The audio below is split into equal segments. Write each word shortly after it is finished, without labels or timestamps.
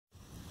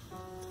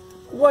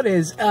What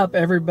is up,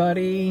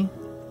 everybody?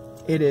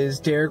 It is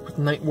Derek with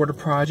Nightwater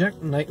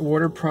Project,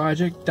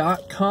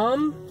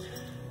 nightwaterproject.com.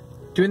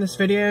 Doing this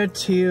video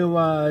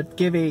to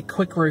give a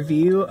quick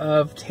review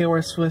of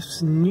Taylor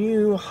Swift's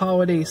new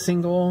holiday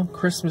single,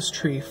 Christmas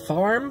Tree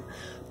Farm.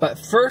 But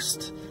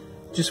first,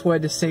 just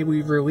wanted to say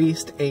we've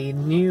released a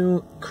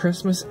new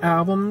Christmas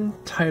album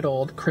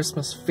titled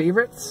Christmas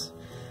Favorites.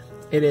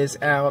 It is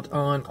out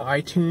on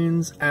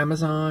iTunes,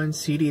 Amazon,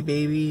 CD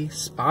Baby,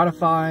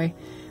 Spotify,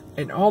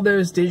 and all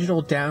those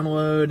digital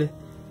download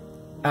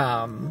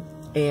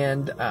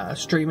and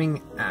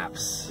streaming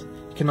apps.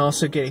 You can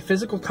also get a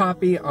physical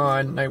copy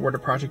on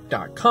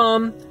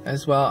nightwaterproject.com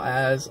as well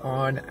as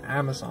on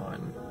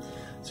Amazon.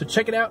 So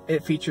check it out.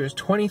 It features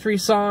 23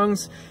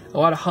 songs, a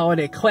lot of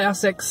holiday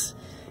classics,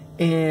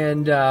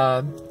 and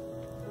I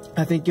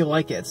think you'll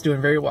like it. It's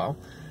doing very well.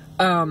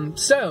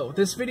 So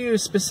this video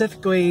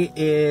specifically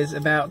is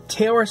about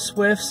Taylor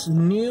Swift's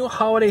new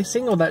holiday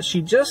single that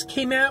she just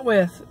came out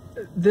with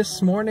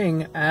this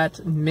morning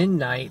at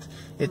midnight.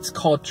 It's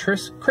called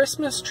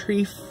Christmas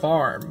Tree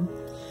Farm.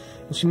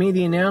 And she made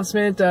the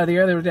announcement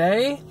the other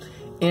day,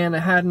 and I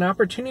had an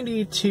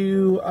opportunity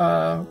to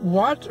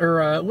watch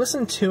or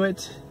listen to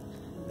it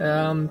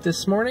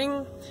this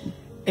morning.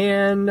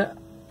 And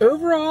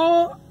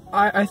overall,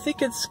 I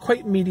think it's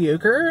quite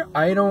mediocre.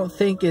 I don't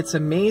think it's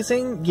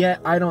amazing,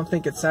 yet I don't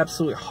think it's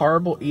absolutely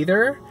horrible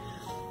either.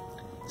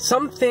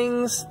 Some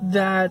things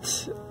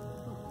that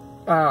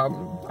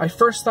I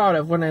first thought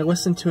of when I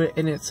listened to it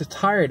in its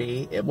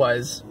entirety, it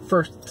was,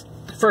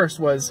 first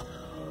was,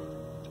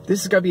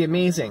 this is gonna be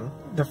amazing.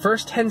 The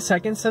first 10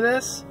 seconds of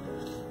this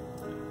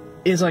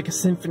is like a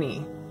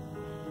symphony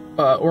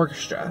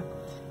orchestra.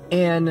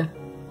 And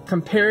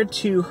compared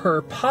to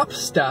her pop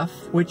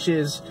stuff, which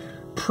is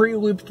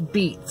pre-looped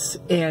beats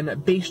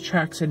and bass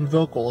tracks and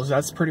vocals,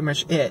 that's pretty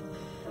much it.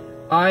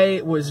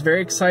 I was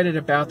very excited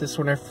about this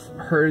when I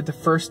heard the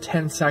first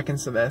 10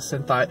 seconds of this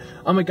and thought,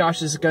 oh my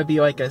gosh, this is going to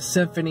be like a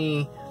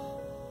symphony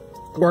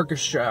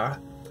orchestra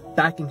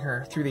backing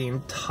her through the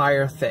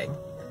entire thing.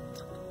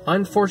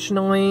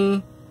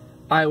 Unfortunately,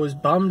 I was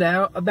bummed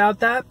out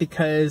about that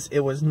because it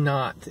was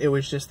not. It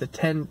was just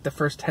the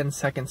first 10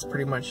 seconds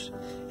pretty much,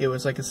 it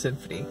was like a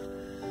symphony.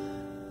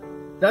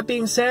 That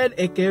being said,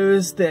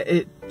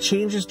 it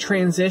changes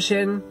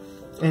transition,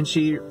 and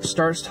she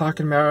starts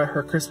talking about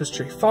her Christmas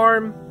tree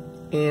farm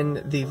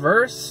in the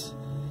verse.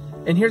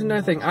 And here's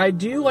another thing. I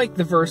do like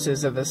the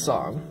verses of this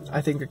song. I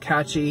think they're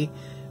catchy.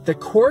 The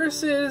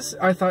choruses,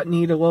 I thought,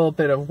 need a little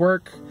bit of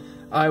work.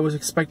 I was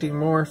expecting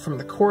more from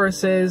the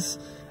choruses.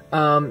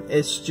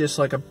 It's just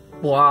like a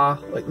blah,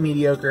 like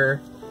mediocre,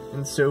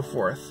 and so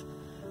forth.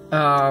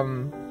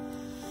 But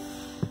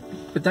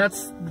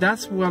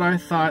that's what I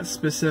thought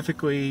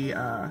specifically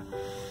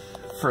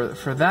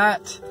for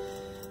that.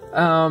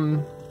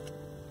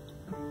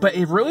 But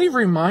it really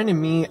reminded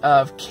me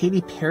of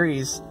Katy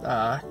Perry's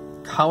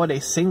holiday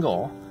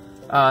single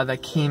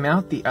that came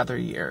out the other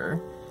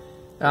year.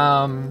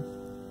 It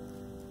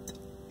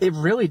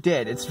really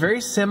did. It's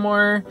very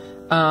similar,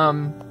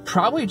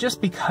 probably just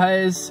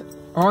because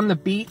on the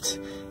beat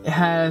it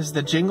has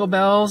the jingle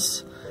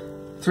bells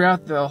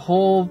throughout the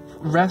whole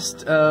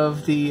rest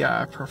of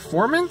the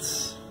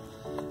performance.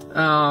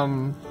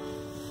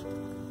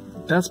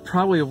 That's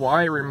probably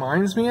why it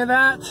reminds me of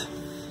that.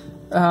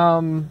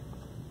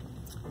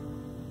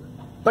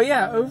 But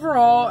yeah,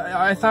 overall,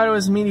 I thought it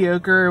was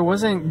mediocre. It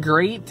wasn't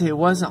great, it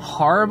wasn't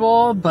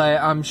horrible, but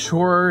I'm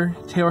sure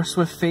Taylor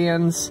Swift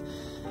fans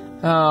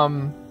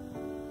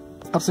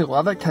absolutely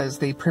love it because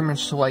they pretty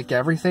much like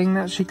everything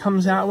that she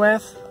comes out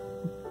with.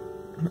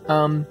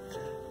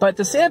 But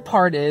the sad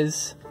part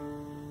is,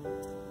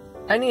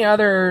 any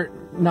other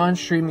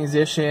non-stream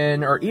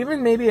musician, or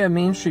even maybe a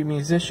mainstream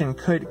musician,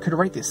 could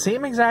write the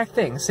same exact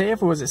thing. Say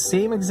if it was the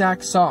same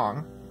exact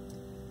song,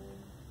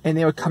 and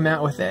they would come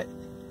out with it.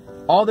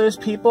 All those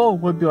people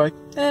would be like,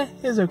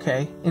 it's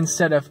okay.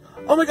 Instead of,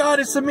 oh my god,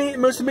 it's the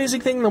most amazing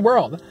thing in the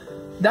world.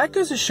 That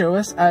goes to show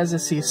us as a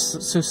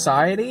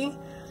society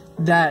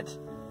that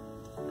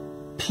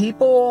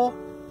people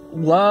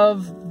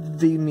love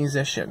the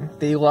musician.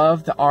 They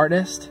love the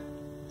artist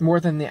more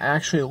than they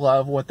actually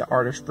love what the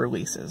artist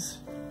releases.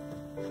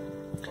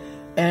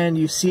 And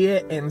you see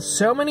it in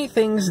so many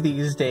things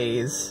these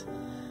days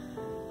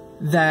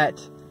that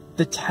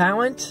the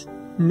talent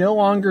no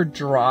longer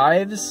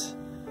drives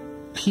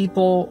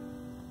people,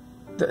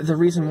 the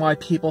reason why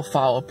people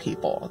follow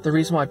people, the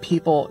reason why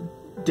people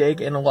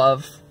dig and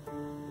love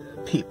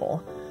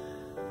people.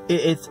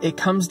 It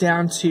comes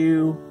down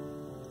to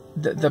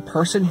the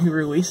person who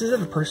releases it,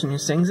 the person who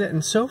sings it,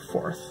 and so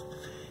forth.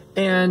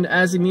 And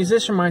as a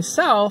musician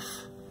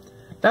myself,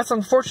 that's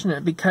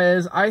unfortunate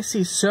because I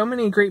see so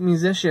many great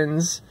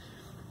musicians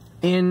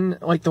in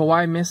like the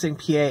Wyomissing,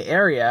 PA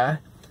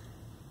area,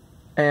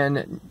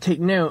 and take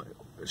note,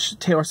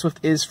 Taylor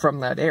Swift is from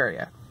that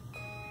area.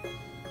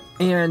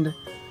 And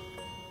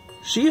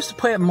she used to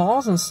play at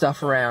malls and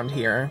stuff around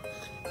here,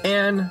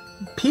 and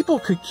people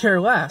could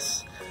care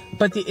less.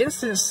 But the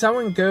instant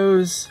someone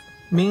goes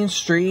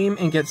mainstream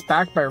and gets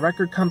backed by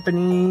record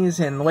companies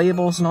and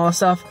labels and all that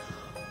stuff,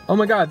 oh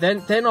my god,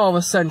 then all of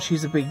a sudden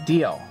she's a big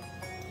deal.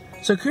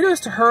 So kudos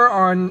to her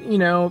on, you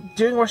know,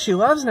 doing what she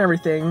loves and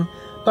everything,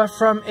 but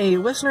from a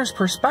listener's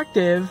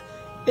perspective,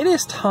 it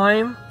is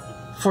time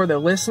for the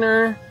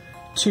listener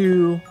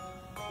to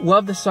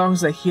love the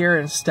songs they hear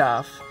and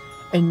stuff,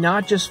 and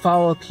not just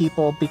follow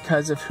people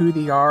because of who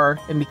they are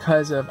and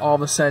because of all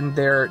of a sudden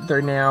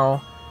they're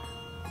now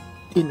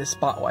in the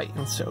spotlight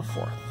and so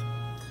forth.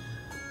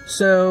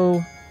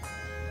 So,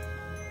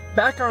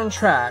 back on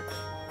track.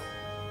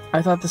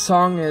 I thought the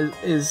song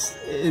is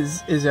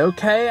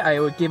okay. I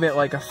would give it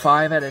like a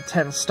 5 out of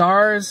 10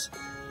 stars.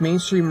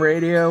 Mainstream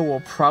radio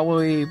will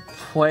probably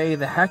play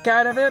the heck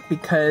out of it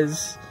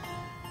because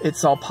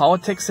it's all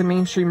politics in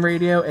mainstream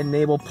radio, and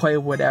they will play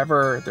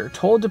whatever they're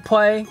told to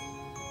play.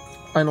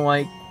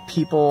 Unlike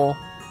people,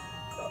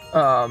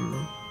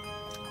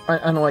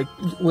 unlike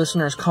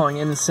listeners calling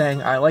in and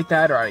saying, I like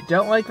that or I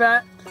don't like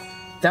that.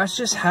 That's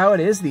just how it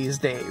is these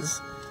days.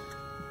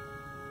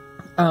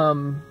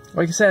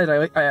 Like I said,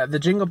 the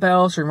Jingle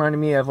Bells reminded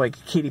me of like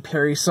a Katy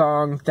Perry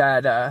song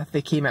that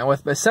they came out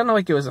with, but it sounded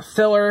like it was a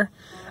filler.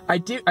 I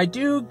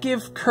do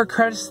give her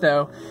credits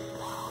though.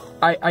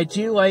 I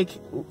do like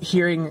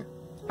hearing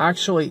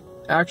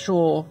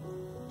actual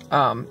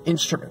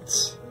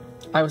instruments.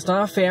 I was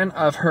not a fan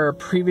of her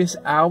previous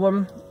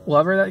album,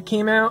 Lover, that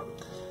came out,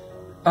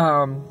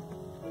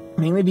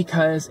 mainly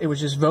because it was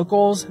just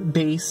vocals,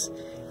 bass,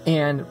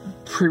 and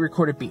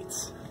pre-recorded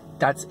beats.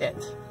 That's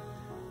it.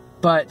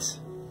 But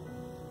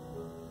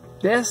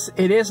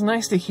it is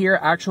nice to hear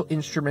actual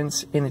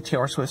instruments in a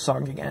Taylor Swift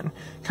song again.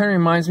 Kind of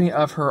reminds me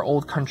of her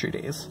old country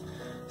days.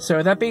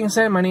 So that being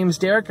said, my name is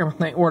Derek. I'm with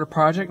Night Order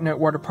Project,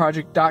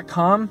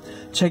 nightwaterproject.com.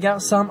 Check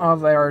out some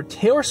of our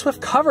Taylor Swift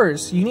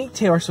covers, unique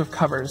Taylor Swift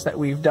covers that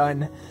we've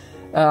done.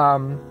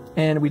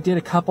 And we did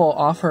a couple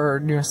off her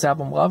newest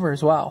album, Lover,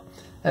 as well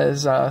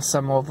as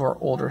some of her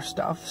older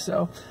stuff.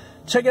 So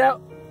check it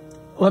out.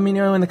 Let me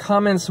know in the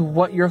comments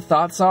what your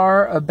thoughts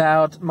are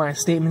about my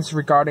statements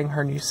regarding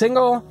her new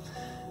single.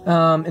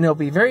 And it'll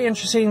be very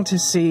interesting to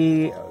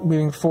see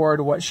moving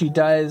forward what she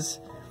does.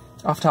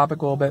 Off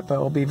topic a little bit, but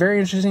it'll be very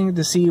interesting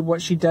to see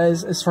what she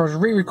does as far as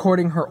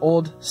re-recording her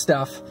old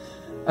stuff,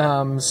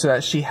 so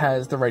that she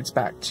has the rights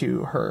back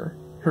to her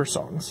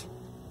songs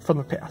from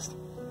the past.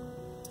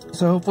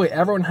 So hopefully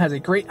everyone has a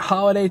great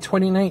holiday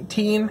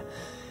 2019,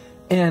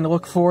 and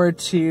look forward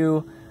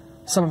to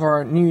some of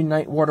our new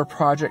Night Water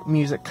Project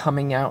music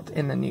coming out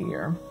in the new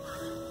year.